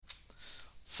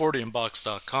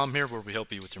40inbox.com here, where we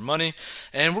help you with your money.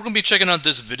 And we're going to be checking out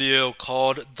this video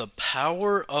called The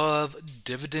Power of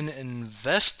Dividend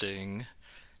Investing,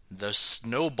 The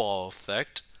Snowball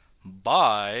Effect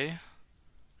by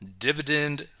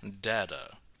Dividend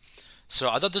Data. So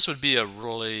I thought this would be a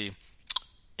really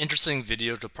interesting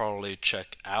video to probably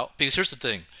check out, because here's the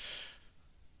thing.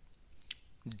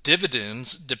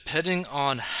 Dividends, depending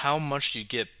on how much you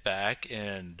get back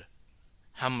and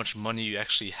how much money you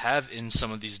actually have in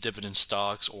some of these dividend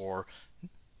stocks or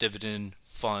dividend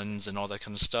funds and all that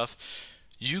kind of stuff,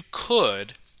 you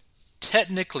could,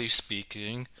 technically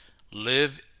speaking,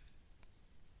 live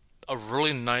a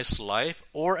really nice life,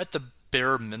 or at the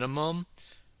bare minimum,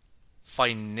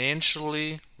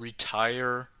 financially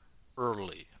retire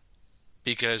early,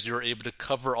 because you're able to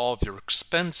cover all of your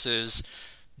expenses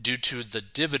due to the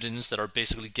dividends that are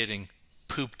basically getting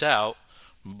pooped out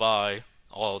by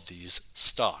all of these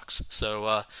stocks.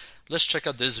 So let's check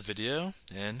out this video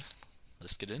and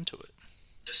let's get into it.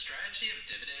 The strategy of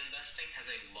dividend investing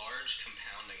has a large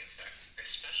compounding effect,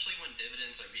 especially when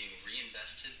dividends are being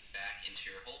reinvested back into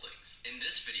your holdings. In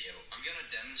this video, I'm going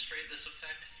to demonstrate this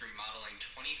effect through modeling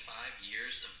 25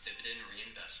 years of dividend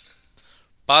reinvestment.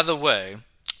 By the way,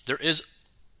 there is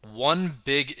one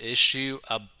big issue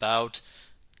about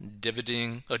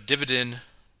dividend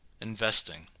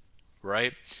investing,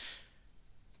 right?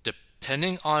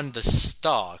 Depending on the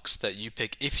stocks that you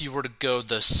pick, if you were to go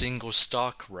the single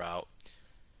stock route,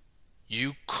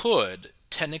 you could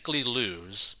technically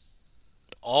lose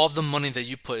all the money that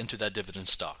you put into that dividend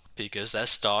stock, because that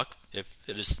stock,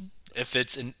 if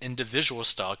it's an individual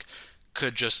stock,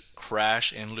 could just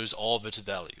crash and lose all of its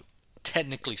value,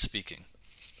 technically speaking.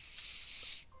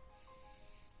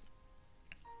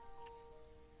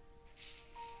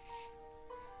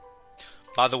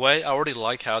 By the way, I already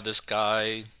like how this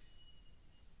guy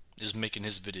is making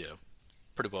his video.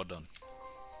 Pretty well done.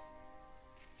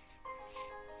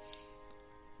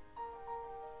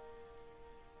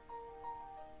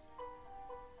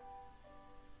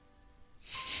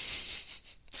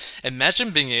 Imagine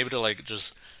being able to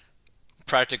just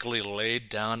practically lay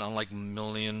down on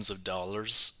millions of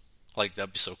dollars.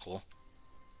 That'd be so cool.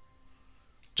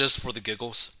 Just for the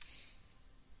giggles.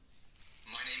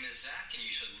 My name is Zach, and you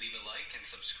should leave a like and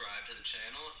subscribe to the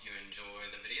channel if you enjoy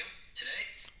the video. Today,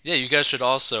 yeah, you guys should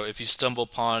also, if you stumble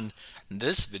upon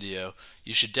this video,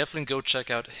 you should definitely go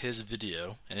check out his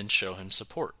video and show him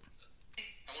support.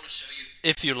 I want to show you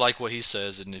if you like what he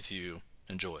says and if you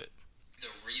enjoy it. The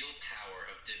real power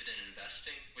of dividend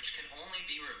investing, which can only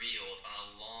be revealed on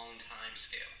a long time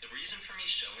scale. The reason for me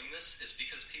showing this is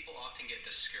because people often get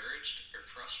discouraged or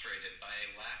frustrated by a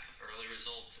lack of early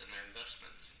results in their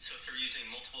investments. So through using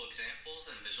multiple examples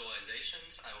and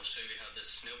visualizations, I will show you how this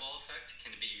snowball effect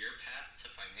can be your path to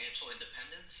financial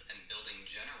independence and building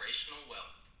generational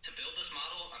wealth. To build this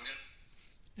model, I'm going to...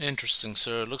 Interesting.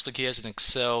 So it looks like he has an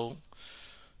Excel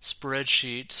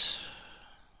spreadsheet.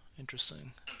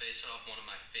 Interesting. I'm going to base it off one of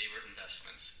my favorite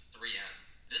investments, 3M.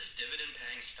 This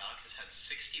dividend-paying stock has had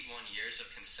 61 years of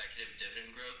consecutive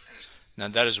dividend growth and is now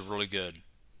that is really good.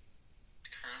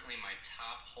 Currently my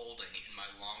top holding in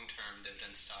my long-term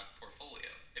dividend stock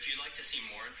portfolio. If you'd like to see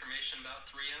more information about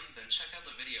 3M, then check out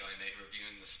the video I made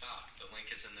reviewing the stock. The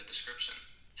link is in the description.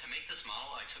 To make this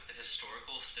model, I took the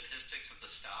historical statistics of the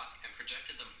stock and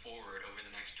projected them forward over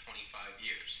the next 25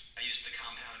 years. I used the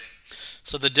compounding.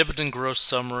 So the dividend growth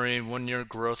summary: 1-year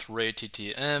growth rate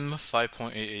TTM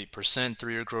 5.88%,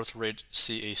 3-year growth rate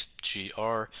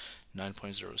CAGR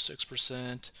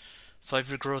 9.06%,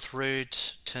 5-year growth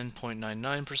rate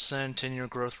 10.99%, 10-year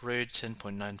growth rate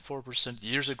 10.94%,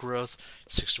 years of growth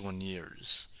 61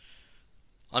 years.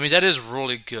 I mean, that is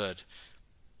really good.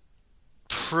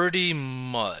 Pretty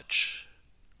much,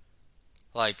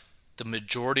 the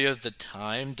majority of the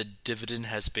time, the dividend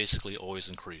has basically always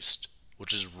increased,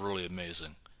 which is really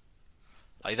amazing.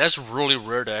 That's really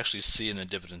rare to actually see in a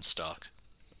dividend stock.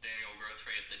 The annual growth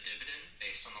rate of the dividend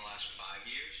based on the last 5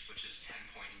 years, which is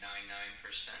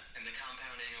 10.99%, and the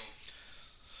compound annual...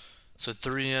 So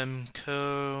 3M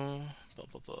Co. Blah,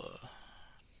 blah, blah.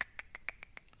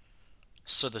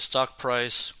 So the stock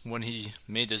price when he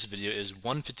made this video is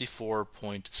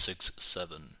 154.67.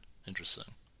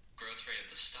 Interesting. Growth rate of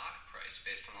the stock price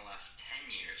based on the last 10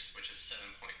 years, which is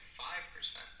 7.5%,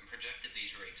 and projected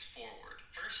these rates forward.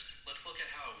 First, let's look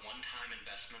at how a one-time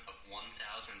investment of $1,000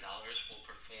 will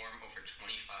perform over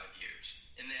 25 years.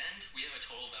 In the end, we have a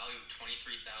total value of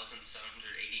 $23,789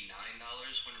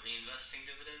 when reinvesting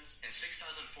dividends, and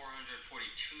 $6,442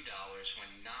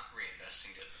 when not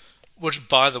reinvesting dividends. Which,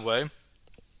 by the way,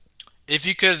 if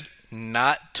you could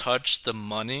not touch the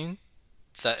money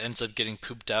that ends up getting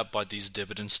pooped out by these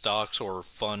dividend stocks or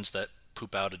funds that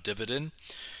poop out a dividend,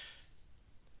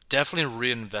 definitely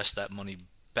reinvest that money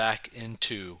back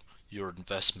into your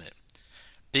investment.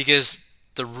 Because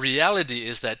the reality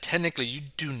is that technically you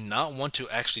do not want to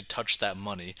actually touch that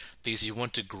money because you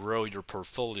want to grow your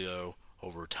portfolio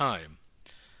over time.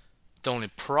 The only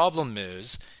problem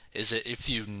is that if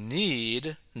you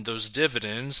need those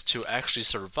dividends to actually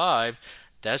survive,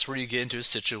 that's where you get into a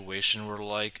situation where,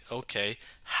 like, okay,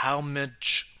 how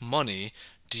much money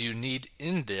do you need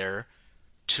in there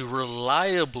to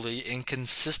reliably and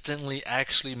consistently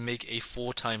actually make a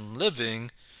full-time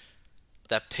living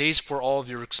that pays for all of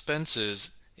your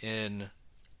expenses in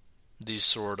these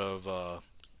sort of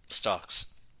stocks?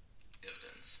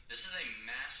 Dividends. This is a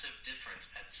massive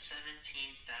difference at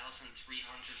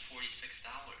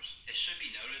 $17,346. It should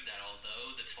be noted that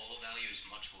although the total value is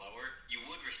much lower, you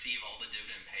would receive all the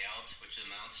dividend payouts, which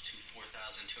amounts to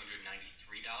 $4,293.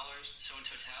 So in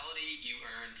totality, you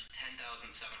earned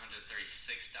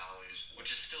 $10,736,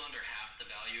 which is still under half the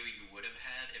value you would have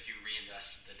had if you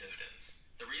reinvested the dividends.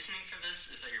 The reasoning for this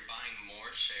is that you're buying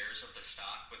more shares of the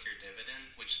stock with your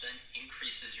dividend, which then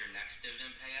increases your next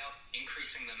dividend payout,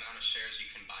 increasing the amount of shares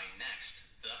you can buy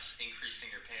next, thus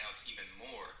increasing your payouts even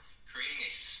more, creating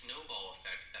a snowball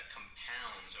effect that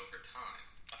compounds over time.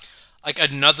 Like,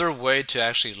 another way to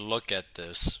actually look at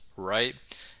this, right,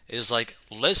 is like,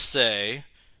 let's say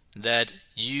that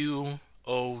you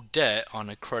owe debt on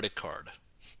a credit card,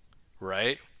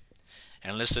 right?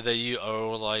 And let's say that you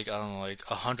owe, like, I don't know, like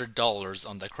 $100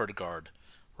 on that credit card,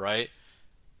 right?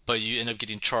 But you end up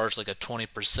getting charged like a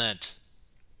 20%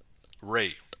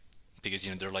 rate because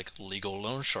they're like legal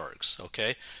loan sharks.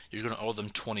 Okay, you're gonna owe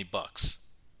them $20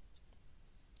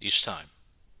 each time,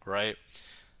 right?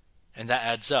 And that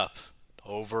adds up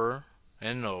over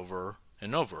and over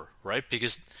and over, right?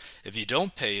 Because if you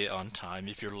don't pay it on time,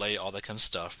 if you're late, all that kind of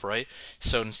stuff, right?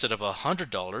 So instead of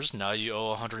 $100, now you owe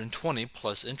 120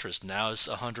 plus interest. Now it's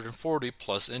 140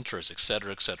 plus interest,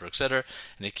 etc., etc., etc.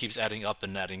 And it keeps adding up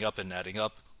and adding up and adding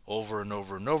up over and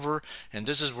over and over. And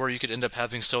this is where you could end up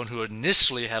having someone who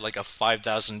initially had like a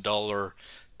 $5,000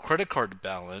 credit card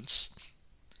balance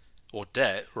or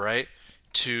debt, right?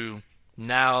 To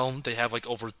now they have like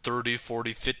over 30,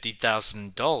 40,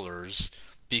 $50,000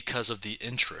 because of the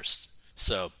interest.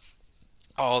 So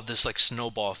all this like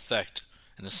snowball effect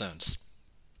in a sense.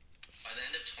 By the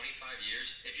end of 25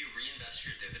 years, if you reinvest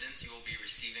your dividends, you will be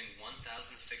receiving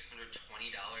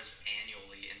 $1,620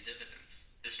 annually in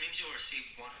dividends. This means you'll receive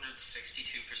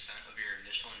 162% of your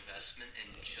initial investment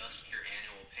in just your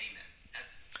annual payment.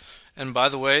 And by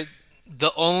the way,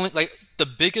 the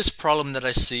biggest problem that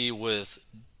I see with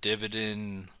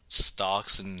dividend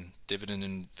stocks and dividend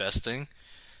investing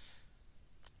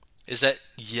is that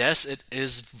yes, it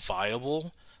is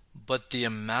viable, but the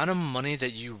amount of money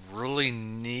that you really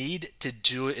need to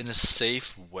do it in a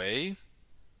safe way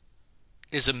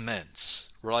is immense.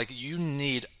 Like, you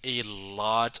need a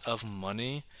lot of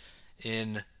money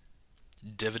in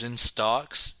dividend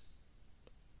stocks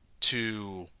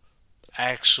to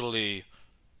actually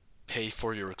pay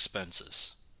for your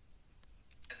expenses.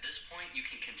 At this point, you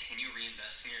can continue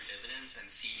reinvesting your dividends and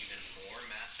see even more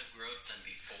massive growth than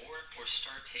before, or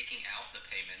start taking out the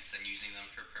payments and using them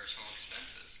for personal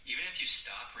expenses. Even if you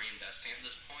stop reinvesting at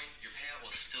this point, your payout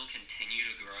will still continue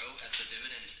to grow as the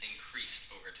dividend is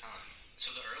increased over time. So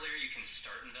the earlier you can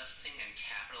start investing and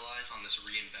capitalize on this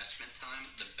reinvestment time,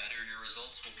 the better your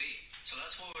results will be. So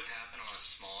that's what would happen on a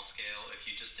small scale if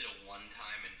you just did a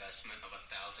one-time investment of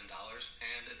 $1,000,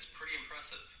 and it's pretty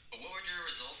impressive. But what would your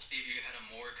results be if you had a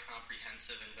more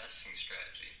comprehensive investing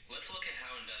strategy? Let's look at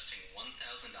how investing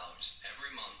 $1,000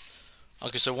 every month.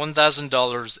 Okay, so $1,000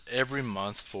 every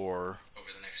month for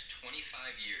over the next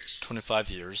 25 years.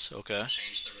 25 years, okay.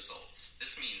 Change the results.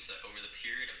 This means that over the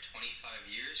period of 25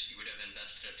 years, you would have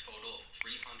invested a total of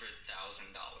 $300,000.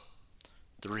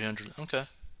 300, okay.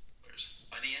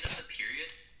 By the end of the period,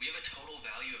 we have a total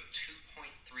value of $2.3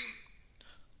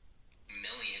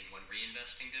 million when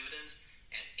reinvesting dividends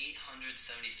and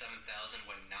 $877,000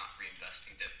 when not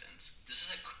reinvesting dividends. This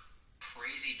is a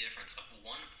crazy difference of $1.4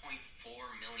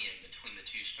 million between the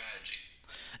two strategies.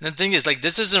 And the thing is, like,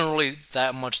 this isn't really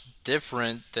that much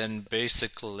different than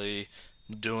basically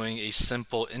doing a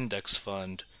simple index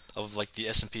fund of like the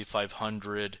S&P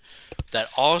 500 that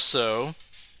also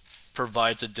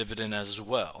provides a dividend as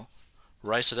well,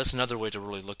 right? So that's another way to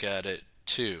really look at it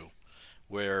too,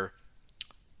 where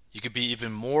you could be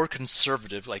even more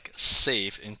conservative, like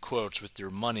safe in quotes, with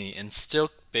your money and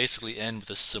still basically end with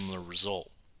a similar result.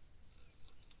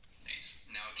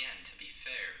 Now again, to be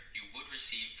fair, you would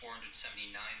receive $420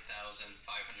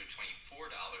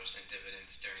 in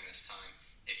dividends during this time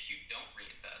if you don't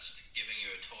reinvest, giving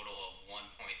you a total of $1.3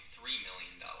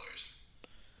 million.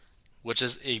 Which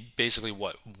is a basically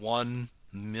what, $1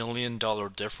 million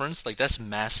difference? Like that's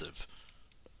massive.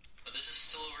 But this is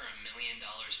still over $1 million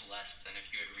less than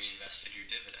if you had reinvested your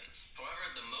dividends.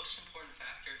 However, the most important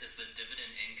factor is the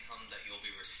dividend income that you'll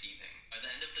be receiving. By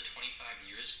the end of the 25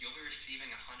 years, you'll be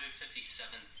receiving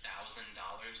 $157,000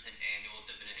 in annual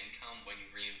dividend income when you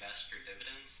reinvest your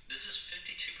dividends. This is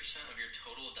 52% of your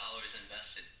total dollars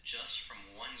invested just from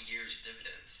 1 year's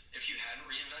dividends. If you hadn't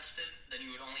reinvested, then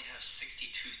you would only have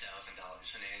 $62,000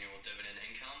 in annual dividend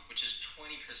income, which is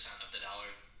 20% of the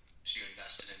dollars you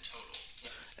invested in total.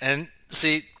 And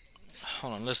see,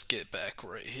 hold on, let's get back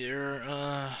right here.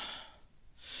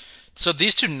 So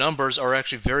these two numbers are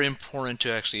actually very important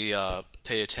to actually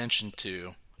pay attention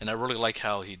to, and I really like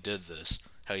how he did this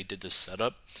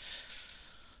setup.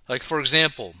 Like for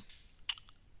example,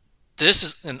 this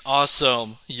is an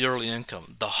awesome yearly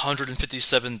income, the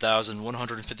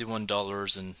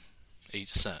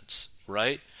 $157,151.08,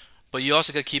 right? But you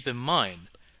also got to keep in mind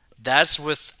that's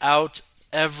without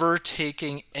ever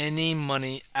taking any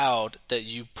money out that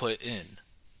you put in,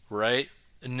 right?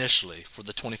 Initially for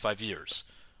the 25 years,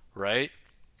 right?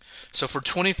 So for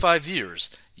 25 years,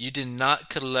 you did not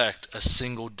collect a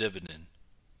single dividend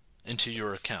into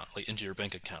your account, like into your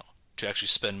bank account, to actually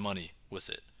spend money with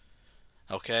it.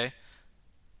 Okay?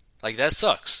 Like that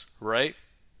sucks, right?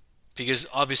 Because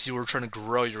obviously we're trying to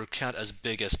grow your account as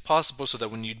big as possible so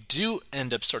that when you do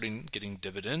end up starting getting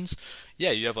dividends,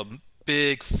 yeah, you have a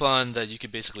big fund that you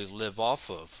could basically live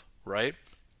off of, right?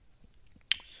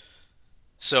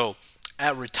 So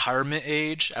at retirement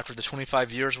age, after the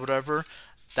 25 years, whatever,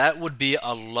 that would be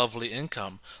a lovely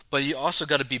income. But you also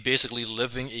got to be basically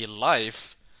living a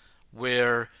life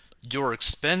where your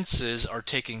expenses are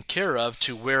taken care of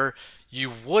to where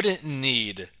you wouldn't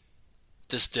need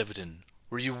this dividend,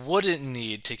 where you wouldn't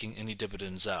need taking any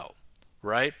dividends out,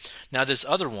 right? Now this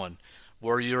other one,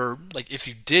 where you're like, if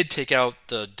you did take out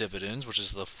the dividends, which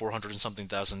is the 400 and something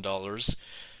 $1,000,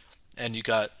 and you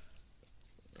got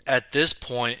at this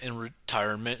point in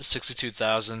retirement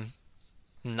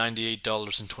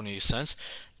 $62,098.28,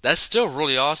 that's still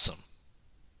really awesome.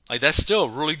 Like that's still a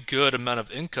really good amount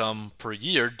of income per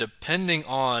year, depending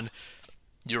on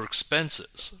your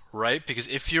expenses, right? Because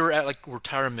if you're at like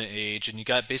retirement age and you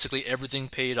got basically everything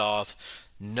paid off,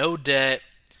 no debt,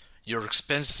 your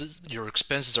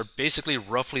expenses are basically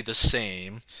roughly the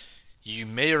same. You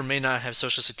may or may not have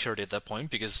Social Security at that point,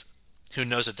 because who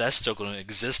knows if that's still going to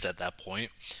exist at that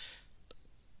point.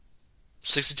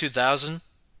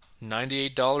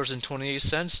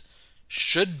 $62,098.28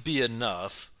 should be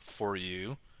enough for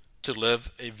you to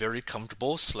live a very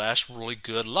comfortable / really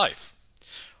good life.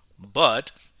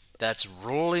 But that's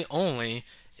really only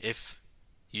if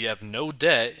you have no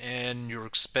debt and your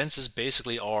expenses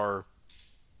basically are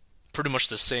pretty much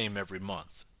the same every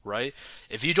month, right?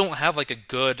 If you don't have like a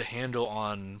good handle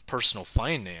on personal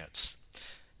finance,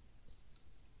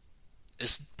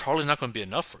 it's probably not going to be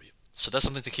enough for you. So that's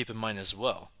something to keep in mind as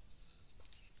well.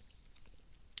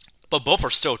 But both are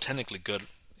still technically good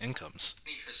incomes.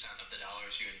 20% of the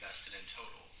dollars you invested in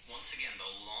total. Once again, the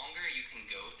longer you can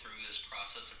go through this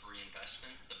process of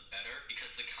reinvestment, the better,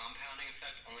 because the compounding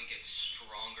effect only gets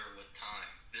stronger with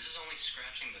time. This is only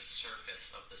scratching the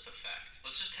surface of this effect.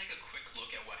 Let's just take a quick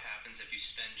look at what happens if you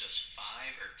spend just 5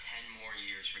 or 10 more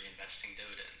years reinvesting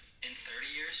dividends. In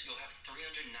 30 years, you'll have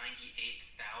 $398,000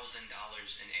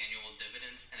 in annual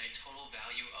dividends and a total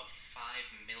value of $5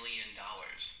 million.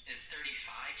 In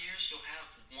 35 years, you'll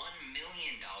have $1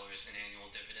 million in annual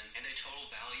dividends and a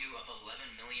total value of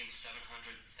 $11,700,000.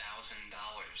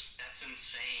 That's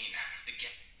insane. The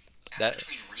gap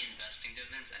between reinvesting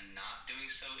dividends and not doing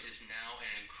so is now an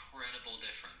incredible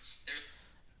difference.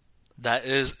 That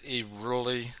is a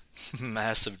really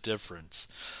massive difference.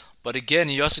 But again,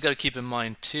 you also got to keep in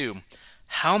mind too,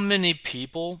 how many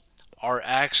people are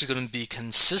actually going to be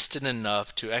consistent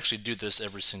enough to actually do this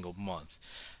every single month?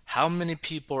 How many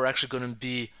people are actually going to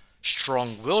be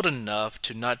strong-willed enough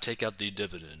to not take out the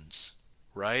dividends,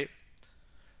 right?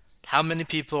 How many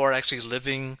people are actually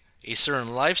living a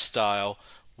certain lifestyle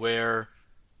where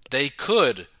they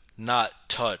could not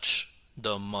touch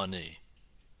the money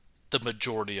the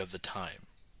majority of the time?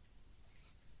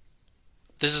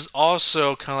 This is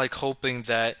also kind of like hoping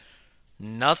that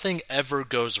nothing ever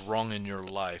goes wrong in your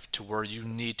life to where you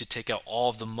need to take out all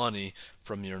of the money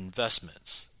from your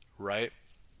investments, right?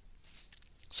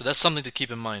 So that's something to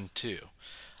keep in mind too.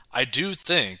 I do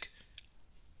think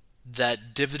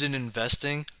that dividend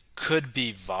investing could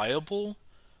be viable,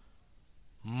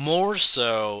 More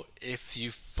so if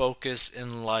you focus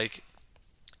in like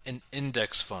an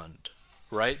index fund,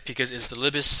 right? Because it's a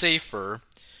little bit safer.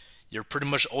 You're pretty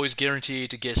much always guaranteed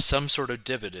to get some sort of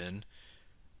dividend,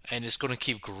 and it's going to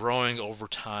keep growing over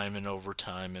time and over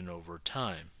time and over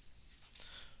time.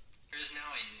 There is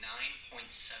now a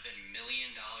 $9.7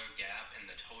 million gap in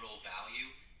the total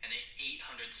value and an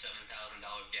 $807,000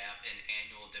 gap in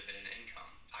annual dividend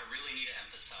income. I really need to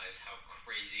emphasize how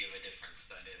crazy of a difference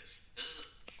that is. This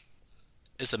is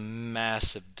It's a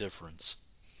massive difference.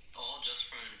 all just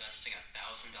from investing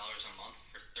 $1,000 a month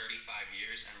for 35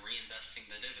 years and reinvesting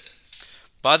the dividends.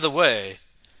 By the way,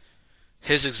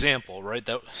 his example, right,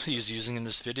 that he's using in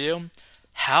this video,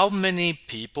 how many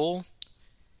people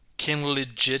can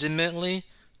legitimately,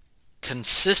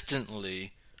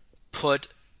 consistently put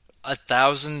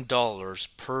 $1,000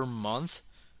 per month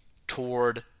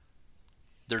toward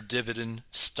their dividend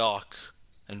stock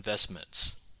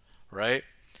investments, right?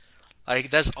 Like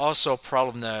that's also a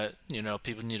problem that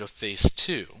people need to face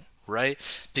too, right?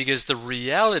 Because the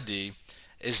reality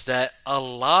is that a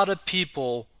lot of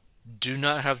people do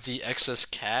not have the excess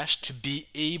cash to be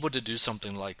able to do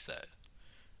something like that.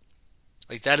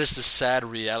 Like that is the sad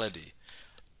reality.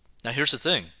 Now here's the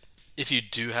thing. If you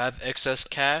do have excess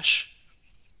cash,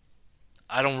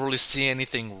 I don't really see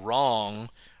anything wrong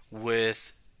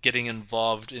with getting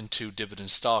involved into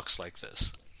dividend stocks like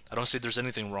this. I don't see there's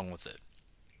anything wrong with it.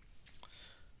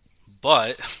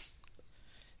 But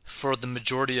for the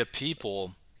majority of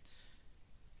people,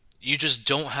 you just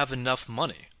don't have enough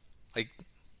money. Like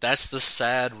that's the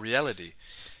sad reality.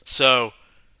 So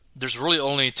there's really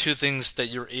only two things that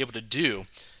you're able to do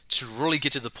to really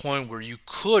get to the point where you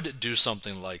could do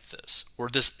something like this, where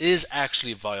this is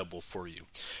actually viable for you.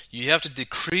 You have to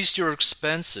decrease your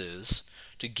expenses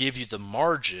to give you the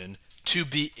margin to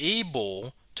be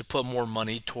able to put more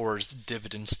money towards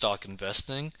dividend stock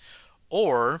investing,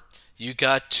 or you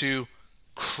got to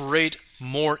create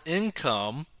more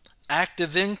income,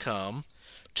 active income,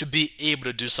 to be able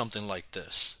to do something like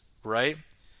this, right?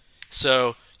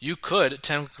 So you could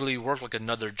technically work like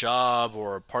another job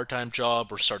or a part-time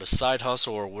job or start a side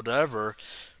hustle or whatever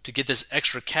to get this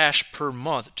extra cash per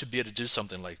month to be able to do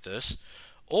something like this.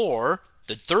 Or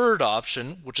the third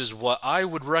option, which is what I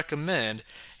would recommend,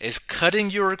 is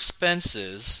cutting your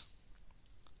expenses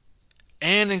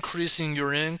and increasing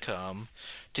your income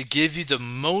to give you the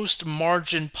most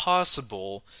margin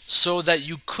possible so that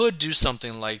you could do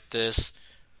something like this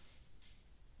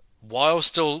while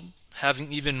still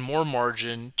having even more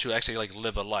margin to actually like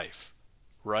live a life,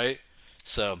 right?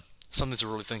 So something to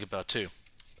really think about too.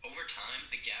 Over time,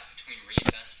 the gap between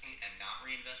reinvesting and not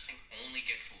reinvesting only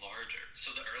gets larger.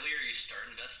 So the earlier you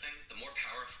start investing, the more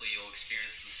powerfully you'll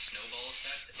experience the snowball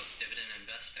effect of dividend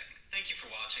investing. Thank you for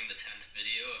watching the 10th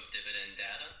video of Dividend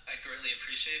Data. I'd greatly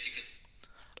appreciate if you could...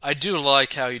 I do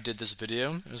like how he did this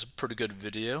video. It was a pretty good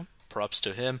video. Props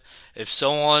to him. If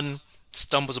someone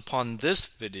stumbles upon this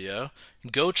video,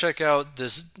 go check out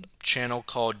this channel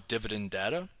called Dividend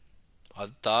Data. I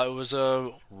thought it was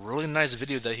a really nice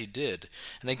video that he did.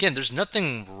 And again, there's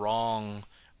nothing wrong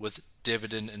with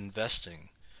dividend investing.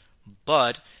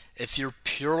 But if you're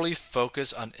purely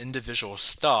focused on individual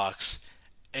stocks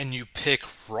and you pick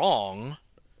wrong,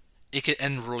 it could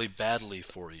end really badly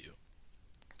for you.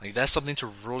 Like that's something to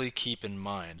really keep in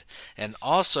mind. And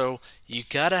also, you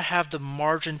gotta have the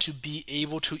margin to be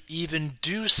able to even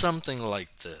do something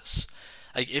like this.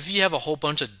 Like if you have a whole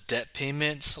bunch of debt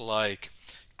payments like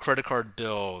credit card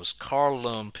bills, car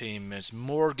loan payments,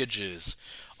 mortgages,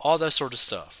 all that sort of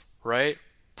stuff, right?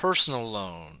 Personal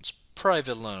loans,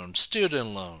 private loans,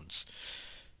 student loans.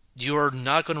 You are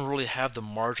not going to really have the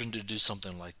margin to do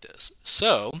something like this.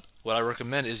 So, what I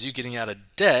recommend is you getting out of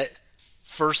debt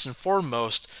first and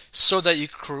foremost so that you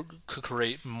could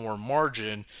create more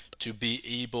margin to be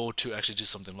able to actually do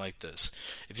something like this.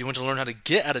 If you want to learn how to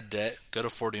get out of debt, go to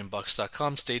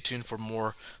 40inbucks.com. Stay tuned for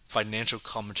more financial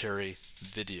commentary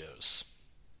videos.